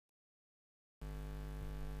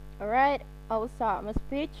Alright, I will start my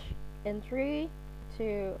speech in 3,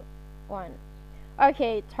 2, 1.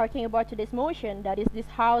 Okay, talking about today's motion, that is, this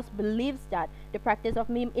house believes that the practice of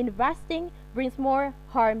meme investing brings more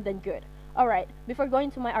harm than good. Alright, before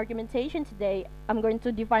going to my argumentation today, I'm going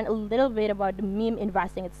to define a little bit about the meme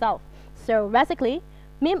investing itself. So basically,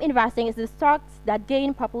 meme investing is the stocks that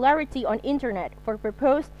gain popularity on internet for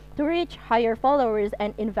purpose to reach higher followers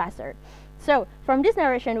and investors. So from this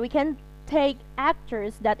narration, we can take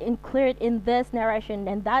actors that include in this narration,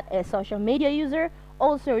 and that is social media user,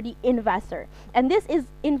 also the investor. And this is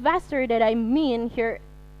investor that I mean here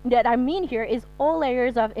is all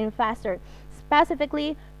layers of investor,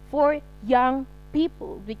 specifically for young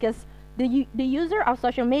people, because the user of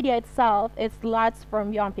social media itself is lots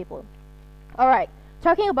from young people. Alright,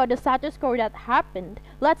 talking about the status quo that happened,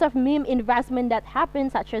 lots of meme investment that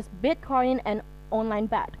happened, such as Bitcoin and online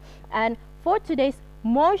bet. And for today's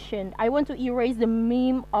motion, I want to erase the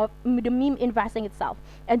meme investing itself,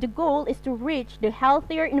 and the goal is to reach the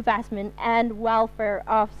healthier investment and welfare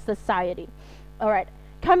of society. Alright,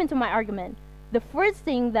 coming to my argument. The first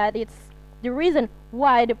thing that it's the reason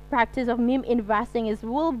why the practice of meme investing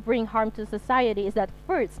will bring harm to society is that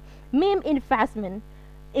first, meme investment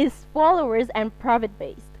is followers and profit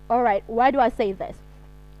based. Alright, why do I say this?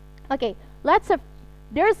 Okay,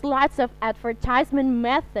 there's lots of advertisement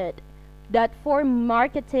method that for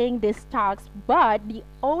marketing these stocks, but the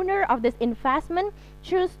owner of this investment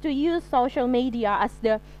choose to use social media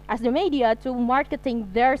as the media to marketing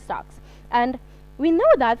their stocks. And we know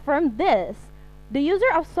that from this, the user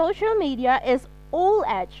of social media is all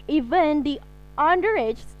age, even the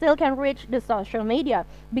underage still can reach the social media,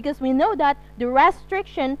 because we know that the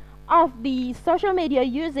restriction of the social media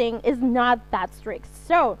using is not that strict.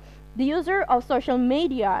 So the user of social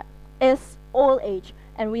media is all age,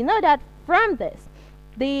 and we know that from this,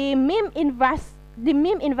 the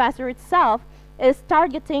meme investor itself is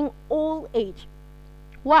targeting all age.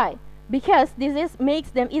 Why? Because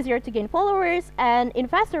makes them easier to gain followers, and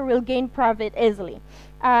investor will gain profit easily.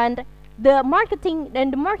 And the marketing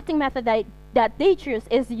method that they choose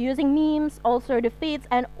is using memes, also the feeds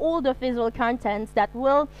and all the visual contents that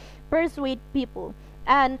will persuade people.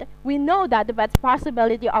 And we know that the best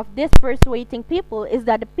possibility of this persuading people is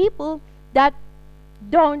that the people that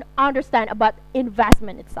don't understand about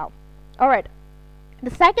investment itself. Alright, the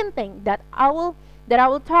second thing that I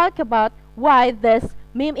will talk about why this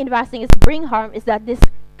meme investing is bring harm is that this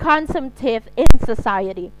consumptive in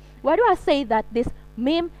society. Why do I say that this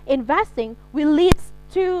meme investing will lead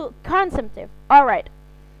to consumptive? Alright,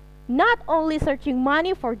 not only searching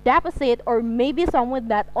money for deposit, or maybe someone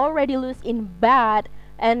that already lose in bad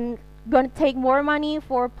and gonna take more money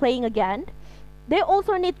for playing again. They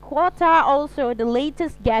also need quota, also the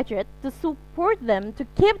latest gadget to support them to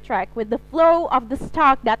keep track with the flow of the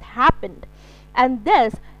stock that happened. And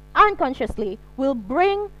this unconsciously will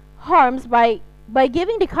bring harms by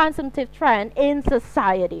giving the consumptive trend in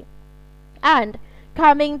society. And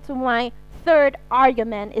coming to my third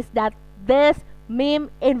argument is that this meme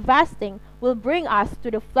investing will bring us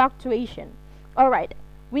to the fluctuation. Alright,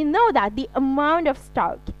 we know that the amount of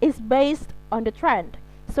stock is based on the trend.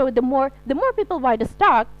 So the more people buy the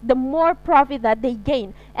stock, the more profit that they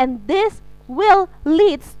gain, and this will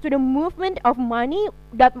lead to the movement of money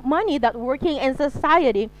that working in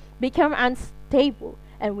society become unstable.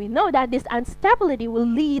 And we know that this instability will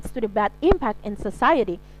lead to the bad impact in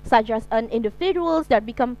society, such as on individuals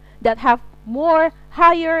that have more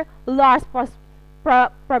higher loss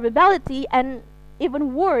probability, and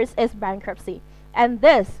even worse is bankruptcy. And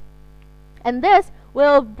this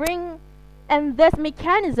will bring. And this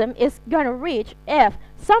mechanism is gonna reach if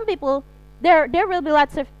some people, there will be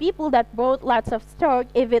lots of people that bought lots of stock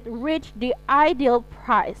if it reached the ideal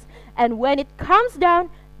price. And when it comes down,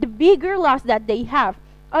 the bigger loss that they have.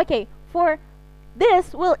 Okay, for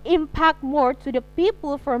this will impact more to the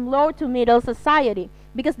people from low to middle society,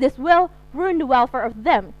 because this will ruin the welfare of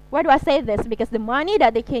them. Why do I say this? Because the money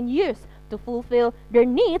that they can use to fulfill their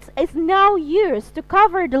needs is now used to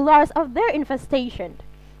cover the loss of their infestation.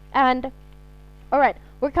 And alright,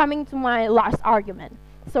 we're coming to my last argument.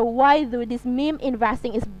 So why do this meme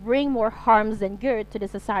investing is bring more harms than good to the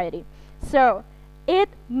society? So it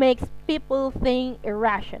makes people think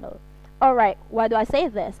irrational. Alright, why do I say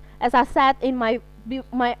this? As I said in my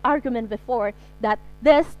argument before, that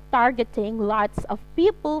this targeting lots of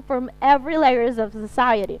people from every layers of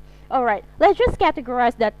society. Alright, let's just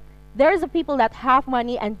categorize that there's a people that have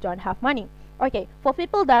money and don't have money. Okay, for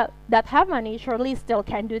people that have money, surely still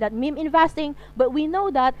can do that meme investing, but we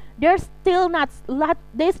know that they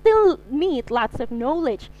still need lots of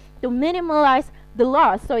knowledge to minimize the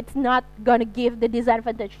loss, so it's not gonna give the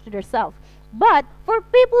disadvantage to themselves. But for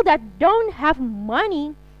people that don't have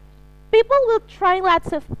money, people will try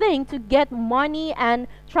lots of things to get money and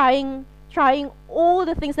trying all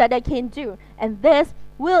the things that they can do, and this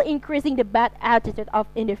will increasing the bad attitude of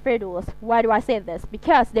individuals. Why do I say this?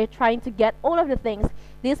 Because they're trying to get all of the things.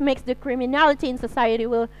 This makes the criminality in society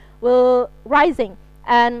will rising,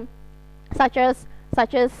 and such as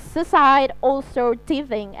suicide, also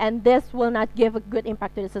thieving, and this will not give a good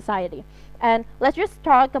impact to the society. And let's just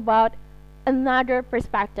talk about another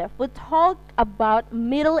perspective. We'll talk about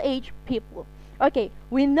middle-aged people. Okay,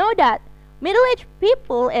 we know that middle-aged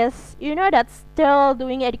people is, that still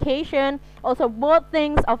doing education, also bought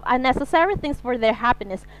things of unnecessary things for their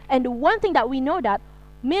happiness. And one thing that we know that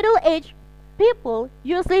middle-aged people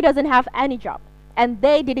usually doesn't have any job, and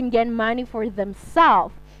they didn't get money for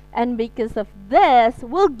themselves, and because of this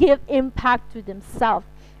will give impact to themselves.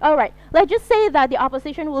 All right, let's just say that the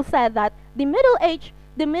opposition will say that the middle-aged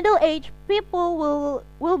people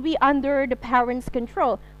will be under the parents'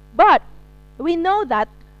 control, but we know that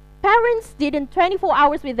parents didn't 24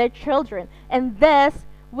 hours with their children, and this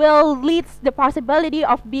will lead the possibility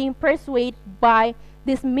of being persuaded by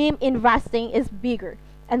this meme investing is bigger.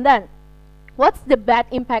 And then what's the bad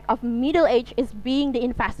impact of middle age is being the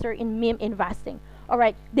investor in meme investing? All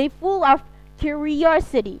right, they full of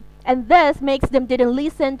curiosity, and this makes them didn't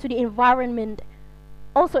listen to the environment,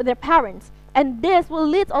 also their parents, and this will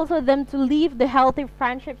lead also them to leave the healthy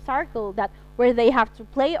friendship circle that where they have to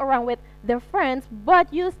play around with their friends,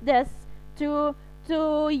 but use this to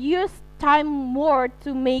use time more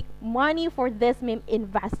to make money for this meme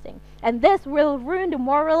investing, and this will ruin the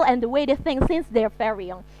moral and the way they think since they're very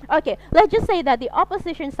young. Okay, let's just say that the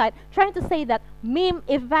opposition side trying to say that meme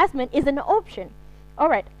investment is an option. All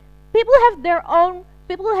right, people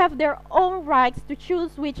have their own rights to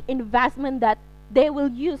choose which investment that they will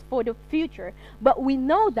use for the future, but we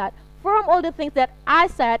know that from all the things that I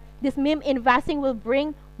said, this meme investing will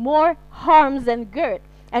bring more harms than good.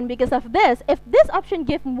 And because of this, if this option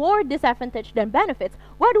gives more disadvantage than benefits,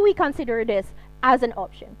 why do we consider this as an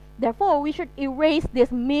option? Therefore, we should erase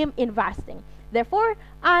this meme investing. Therefore,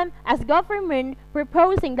 I'm, as government,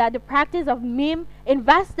 proposing that the practice of meme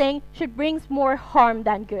investing should bring more harm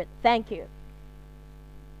than good. Thank you.